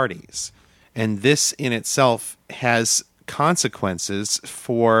both parties. And this in itself has consequences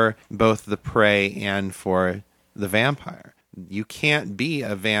for both the prey and for the vampire. You can't be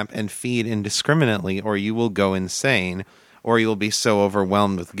a vamp and feed indiscriminately, or you will go insane, or you'll be so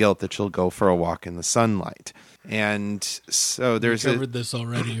overwhelmed with guilt that you'll go for a walk in the sunlight. And so there's we covered this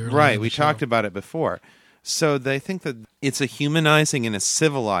already. Right, we talked about it before. So they think that it's a humanizing and a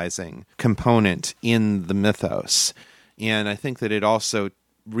civilizing component in the mythos. And I think that it also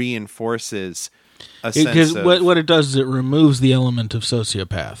reinforces a sense of... What it does is it removes the element of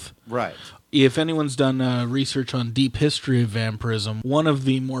sociopath. Right. If anyone's done research on deep history of vampirism, one of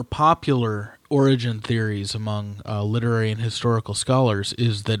the more popular origin theories among literary and historical scholars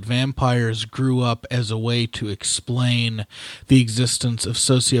is that vampires grew up as a way to explain the existence of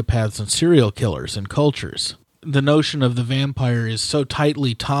sociopaths and serial killers in cultures. The notion of the vampire is so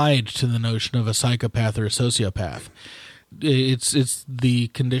tightly tied to the notion of a psychopath or a sociopath. It's the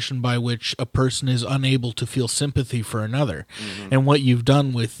condition by which a person is unable to feel sympathy for another. Mm-hmm. And what you've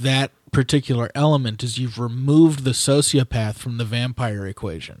done with that particular element is you've removed the sociopath from the vampire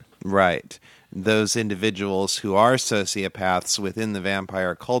equation. Right. Those individuals who are sociopaths within the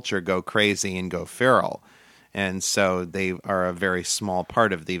vampire culture go crazy and go feral. And so they are a very small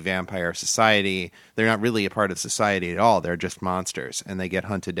part of the vampire society. They're not really a part of society at all. They're just monsters, and they get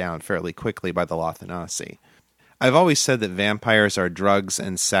hunted down fairly quickly by the Lothanasi. I've always said that vampires are drugs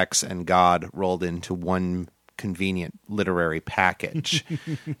and sex and God rolled into one convenient literary package.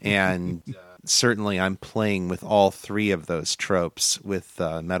 And certainly I'm playing with all three of those tropes with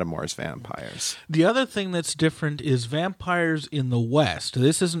Metamor's vampires. The other thing that's different is vampires in the West.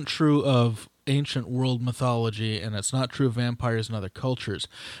 This isn't true of ancient world mythology, and it's not true of vampires in other cultures.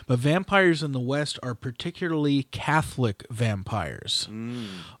 But vampires in the West are particularly Catholic vampires.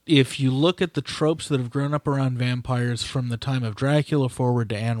 If you look at the tropes that have grown up around vampires from the time of Dracula forward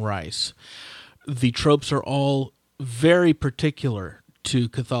to Anne Rice, the tropes are all very particular to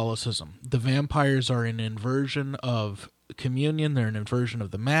Catholicism. The vampires are an inversion of communion, they're an inversion of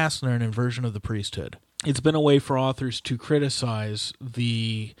the Mass, and they're an inversion of the priesthood. It's been a way for authors to criticize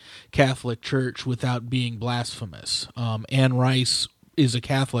the Catholic Church without being blasphemous. Anne Rice is a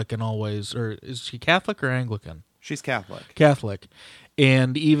Catholic and always, or is she Catholic or Anglican? She's Catholic. Catholic.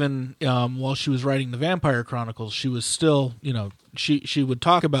 And even while she was writing the Vampire Chronicles, she was still, she would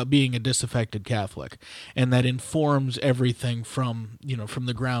talk about being a disaffected Catholic, and that informs everything from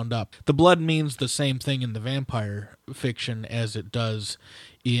the ground up. The blood means the same thing in the vampire fiction as it does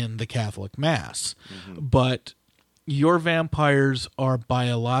in the Catholic Mass. Mm-hmm. But your vampires are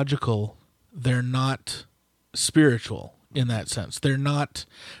biological. They're not spiritual in that sense. They're not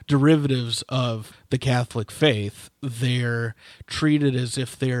derivatives of the Catholic faith. They're treated as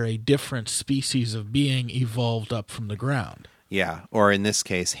if they're a different species of being evolved up from the ground. Yeah, or in this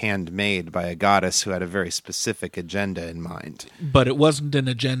case, handmade by a goddess who had a very specific agenda in mind. But it wasn't an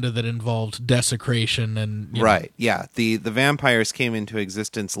agenda that involved desecration and... Right, yeah. The vampires came into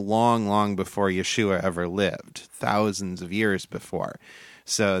existence long, long before Yeshua ever lived, thousands of years before.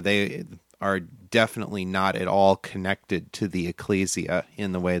 So they are definitely not at all connected to the ecclesia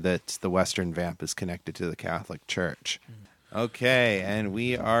in the way that the Western vamp is connected to the Catholic Church. Okay, and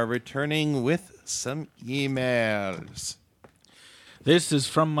we are returning with some emails. This is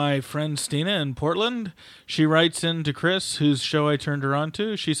from my friend Stina in Portland. She writes in to Chris, whose show I turned her on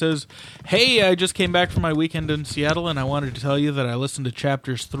to. She says, "Hey, I just came back from my weekend in Seattle, and I wanted to tell you that I listened to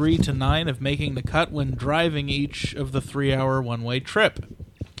chapters 3 to 9 of Making the Cut when driving each of the 3-hour one-way trip.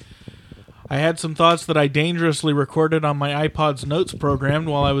 I had some thoughts that I dangerously recorded on my iPod's notes program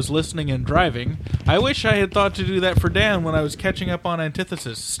while I was listening and driving. I wish I had thought to do that for Dan when I was catching up on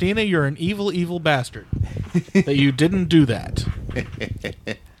Antithesis. Stina, you're an evil, evil bastard. That you didn't do that.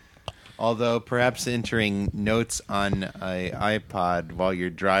 Although perhaps entering notes on an iPod while you're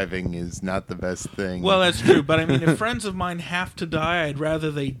driving is not the best thing. Well, that's true. But I mean, if friends of mine have to die, I'd rather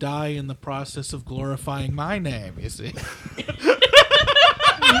they die in the process of glorifying my name, you see.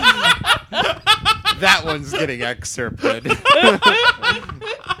 That one's getting excerpted. You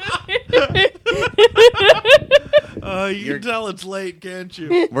can tell it's late, can't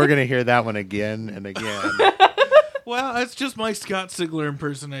you? We're going to hear that one again and again. Well, that's just my Scott Sigler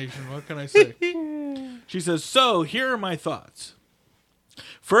impersonation. What can I say? She says, so, here are my thoughts.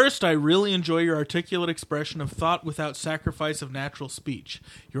 First, I really enjoy your articulate expression of thought without sacrifice of natural speech.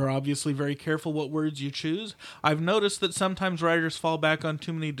 You're obviously very careful what words you choose. I've noticed that sometimes writers fall back on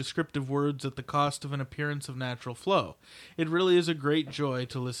too many descriptive words at the cost of an appearance of natural flow. It really is a great joy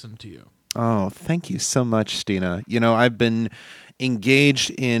to listen to you. Oh, thank you so much, Stina. You know, I've been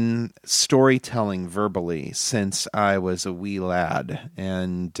engaged in storytelling verbally since I was a wee lad.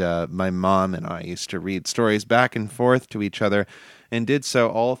 And my mom and I used to read stories back and forth to each other and did so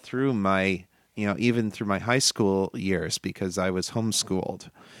all through my, even through my high school years because I was homeschooled.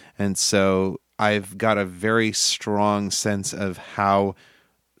 And so I've got a very strong sense of how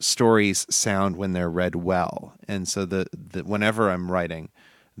stories sound when they're read well. And so the whenever I'm writing,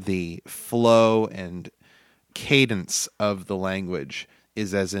 the flow and cadence of the language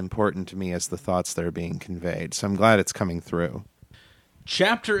is as important to me as the thoughts that are being conveyed. So I'm glad it's coming through.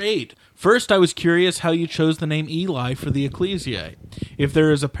 Chapter 8. First, I was curious how you chose the name Eli for the Ecclesiae. If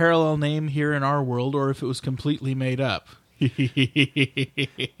there is a parallel name here in our world, or if it was completely made up.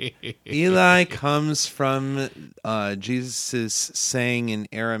 Eli comes from Jesus' saying in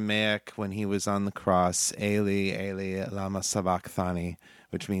Aramaic when he was on the cross, Eli, Eli, lama sabachthani,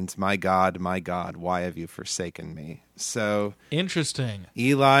 which means, my God, why have you forsaken me? So interesting.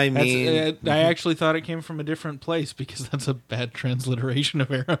 Eli means... I actually thought it came from a different place because that's a bad transliteration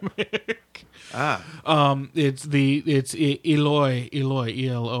of Aramaic. It's Eloi,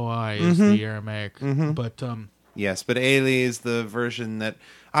 E-L-O-I is the Aramaic. But yes, but Eli is the version that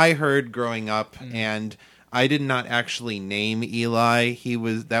I heard growing up, and I did not actually name Eli.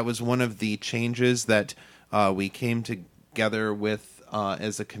 That was one of the changes that we came together with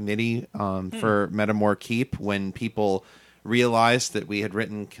as a committee for Metamor Keep when people realized that we had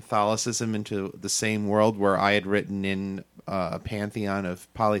written Catholicism into the same world where I had written in a pantheon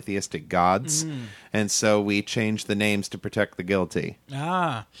of polytheistic gods. And so we changed the names to protect the guilty.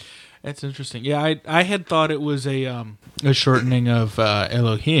 That's interesting. Yeah, I had thought it was a shortening of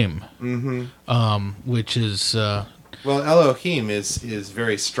Elohim, which is... Well, Elohim is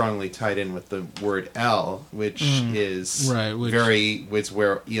very strongly tied in with the word El, which is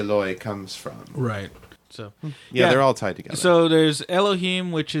where Eloi comes from. Right. So yeah, they're all tied together. So there's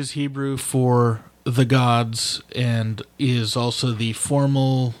Elohim, which is Hebrew for the gods, and is also the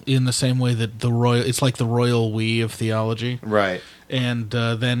formal in the same way that it's like the royal we of theology. Right. And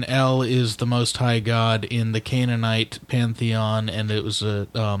then El is the Most High God in the Canaanite pantheon, and it was it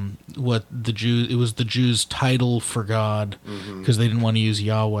was the Jews' title for God because they didn't want to use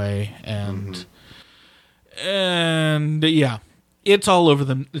Yahweh, and yeah, it's all over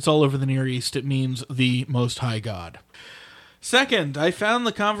the Near East. It means the Most High God. Second, I found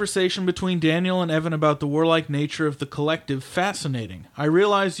the conversation between Daniel and Evan about the warlike nature of the collective fascinating. I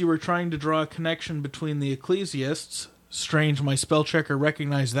realized you were trying to draw a connection between the ecclesiasts. Strange, my spell checker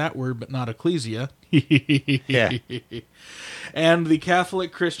recognized that word, but not ecclesia. Yeah. And the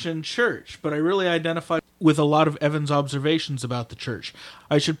Catholic Christian Church, but I really identified with a lot of Evan's observations about the Church.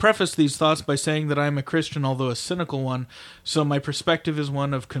 I should preface these thoughts by saying that I am a Christian, although a cynical one, so my perspective is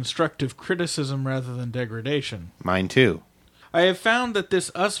one of constructive criticism rather than degradation. Mine too. I have found that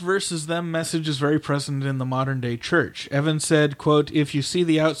this us versus them message is very present in the modern-day church. Evan said, quote, if you see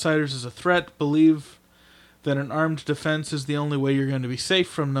the outsiders as a threat, believe that an armed defense is the only way you're going to be safe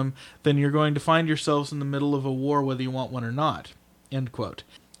from them, then you're going to find yourselves in the middle of a war whether you want one or not. End quote.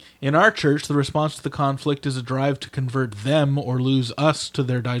 In our church, the response to the conflict is a drive to convert them or lose us to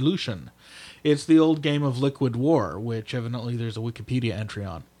their dilution. It's the old game of liquid war, which evidently there's a Wikipedia entry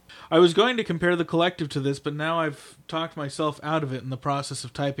on. I was going to compare the collective to this, but now I've talked myself out of it in the process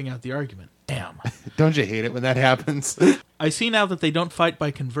of typing out the argument. Damn. Don't you hate it when that happens? I see now that they don't fight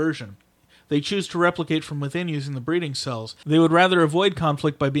by conversion. They choose to replicate from within using the breeding cells. They would rather avoid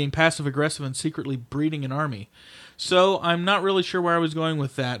conflict by being passive-aggressive and secretly breeding an army. So I'm not really sure where I was going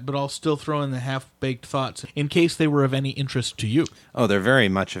with that, but I'll still throw in the half-baked thoughts in case they were of any interest to you. Oh, they're very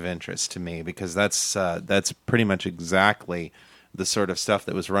much of interest to me, because that's pretty much exactly the sort of stuff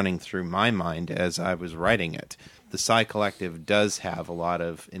that was running through my mind as I was writing it. The Psi Collective does have a lot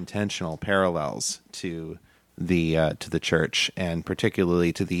of intentional parallels to the church, and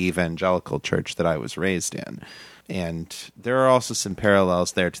particularly to the evangelical church that I was raised in. And there are also some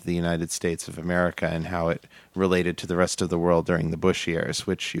parallels there to the United States of America and how it related to the rest of the world during the Bush years,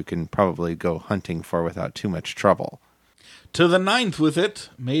 which you can probably go hunting for without too much trouble. To the ninth with it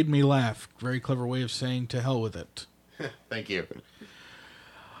made me laugh. Very clever way of saying to hell with it. Thank you.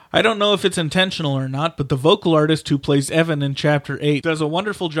 I don't know if it's intentional or not, but the vocal artist who plays Evan in Chapter 8 does a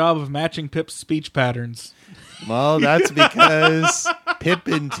wonderful job of matching Pip's speech patterns. Well, that's because Pip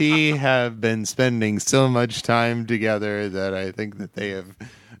and T have been spending so much time together that I think that they have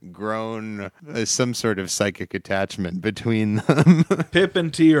grown some sort of psychic attachment between them. Pip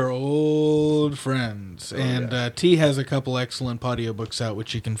and T are old friends, and T has a couple excellent audiobooks out,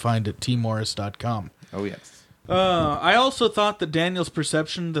 which you can find at tmorris.com. Oh, yes. I also thought that Daniel's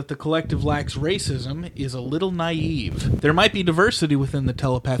perception that the collective lacks racism is a little naive. There might be diversity within the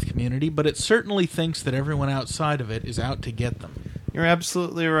telepath community, but it certainly thinks that everyone outside of it is out to get them. You're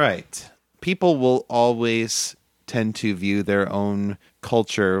absolutely right. People will always tend to view their own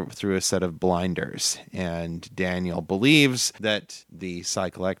culture through a set of blinders, and Daniel believes that the Psi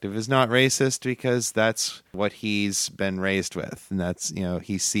Collective is not racist because that's what he's been raised with, and that's,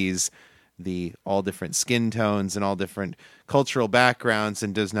 he sees the all different skin tones and all different cultural backgrounds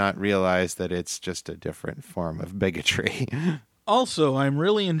and does not realize that it's just a different form of bigotry. Also, I'm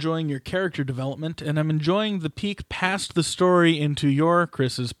really enjoying your character development, and I'm enjoying the peek past the story into your,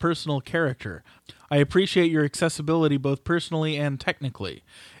 Chris's, personal character. I appreciate your accessibility both personally and technically.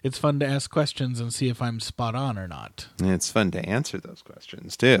 It's fun to ask questions and see if I'm spot on or not. It's fun to answer those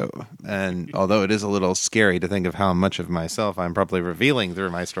questions, too. And although it is a little scary to think of how much of myself I'm probably revealing through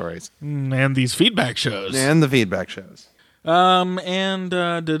my stories. And these feedback shows. And the feedback shows. She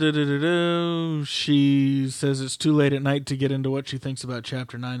says it's too late at night to get into what she thinks about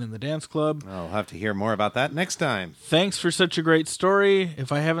Chapter 9 in the dance club. I'll have to hear more about that next time. Thanks for such a great story.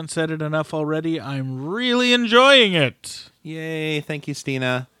 If I haven't said it enough already, I'm really enjoying it. Yay, thank you,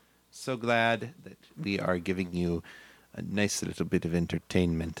 Stina. So glad that we are giving you a nice little bit of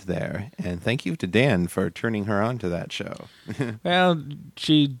entertainment there. And thank you to Dan for turning her on to that show. Well,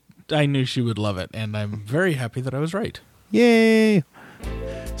 I knew she would love it, and I'm very happy that I was right. Yay!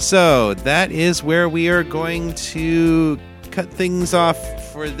 So that is where we are going to cut things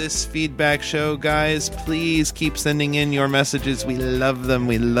off for this feedback show, guys. Please keep sending in your messages. We love them.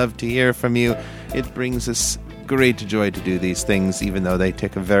 We love to hear from you. It brings us great joy to do these things, even though they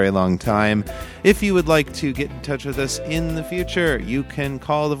take a very long time. If you would like to get in touch with us in the future, you can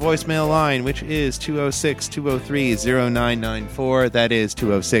call the voicemail line, which is 206-203-0994. That is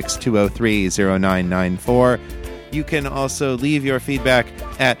 206-203-0994. You can also leave your feedback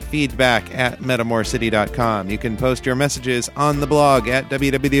at feedback@metamorcity.com. You can post your messages on the blog at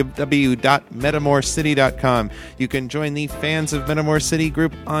www.metamorcity.com. You can join the Fans of Metamor City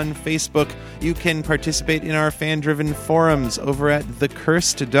group on Facebook. You can participate in our fan-driven forums over at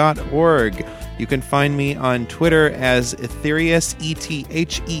thecursed.org. You can find me on Twitter as Etherius,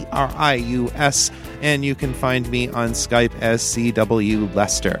 ETHERIUS, and you can find me on Skype as CW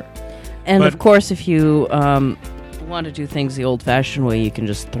Lester. And of course, if you want to do things the old-fashioned way, you can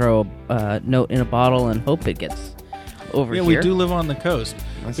just throw a note in a bottle and hope it gets over here. Yeah, we do live on the coast.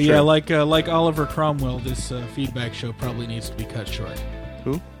 That's but true. yeah, like Oliver Cromwell, this feedback show probably needs to be cut short.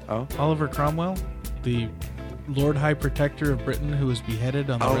 Who? Oh, Oliver Cromwell, the Lord High Protector of Britain who was beheaded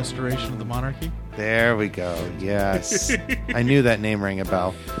on the restoration of the monarchy. There we go. Yes. I knew that name rang a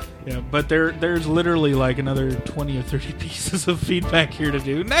bell. Yeah, but there's literally like another 20 or 30 pieces of feedback here to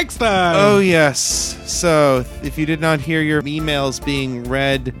do next time. Oh, yes. So, if you did not hear your emails being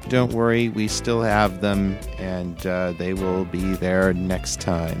read, don't worry. We still have them, and they will be there next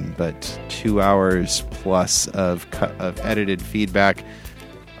time. But 2 hours plus of edited feedback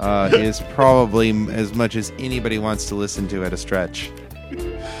is probably as much as anybody wants to listen to at a stretch.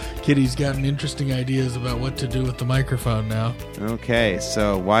 Kitty's gotten interesting ideas about what to do with the microphone now. Okay,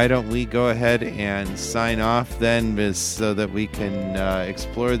 so why don't we go ahead and sign off then, so that we can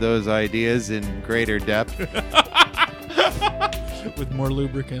explore those ideas in greater depth. With more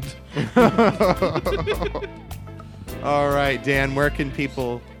lubricant. All right, Dan, where can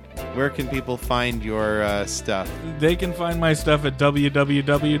people where can people find your stuff? They can find my stuff at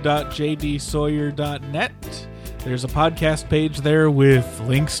www.jdsawyer.net. There's a podcast page there with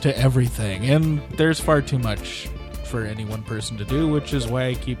links to everything, and there's far too much for any one person to do, which is why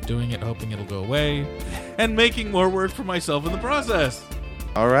I keep doing it, hoping it'll go away, and making more work for myself in the process.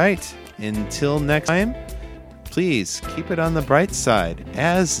 All right. Until next time, please keep it on the bright side,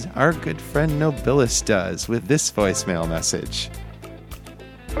 as our good friend Nobilis does with this voicemail message.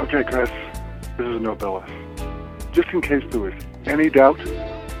 Okay, Chris, this is Nobilis. Just in case there was any doubt,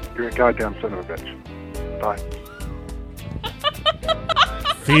 you're a goddamn son of a bitch. Bye.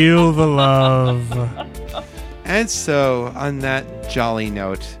 Feel the love. And so, on that jolly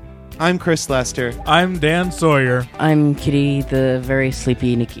note, I'm Chris Lester. I'm Dan Sawyer. I'm Kitty, the very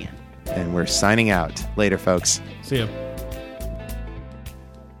sleepy Nikian. And we're signing out. Later, folks. See ya.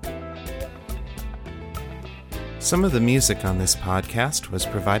 Some of the music on this podcast was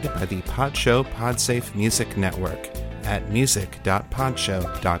provided by the Podshow Podsafe Music Network at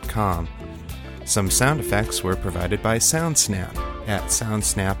music.podshow.com. Some sound effects were provided by SoundSnap at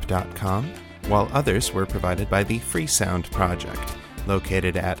soundsnap.com, while others were provided by the Freesound Project,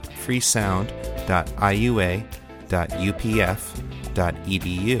 located at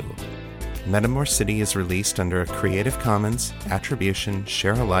freesound.iua.upf.edu. Metamor City is released under a Creative Commons Attribution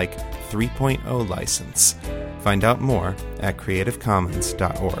Share-alike 3.0 license. Find out more at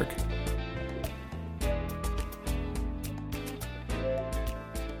creativecommons.org.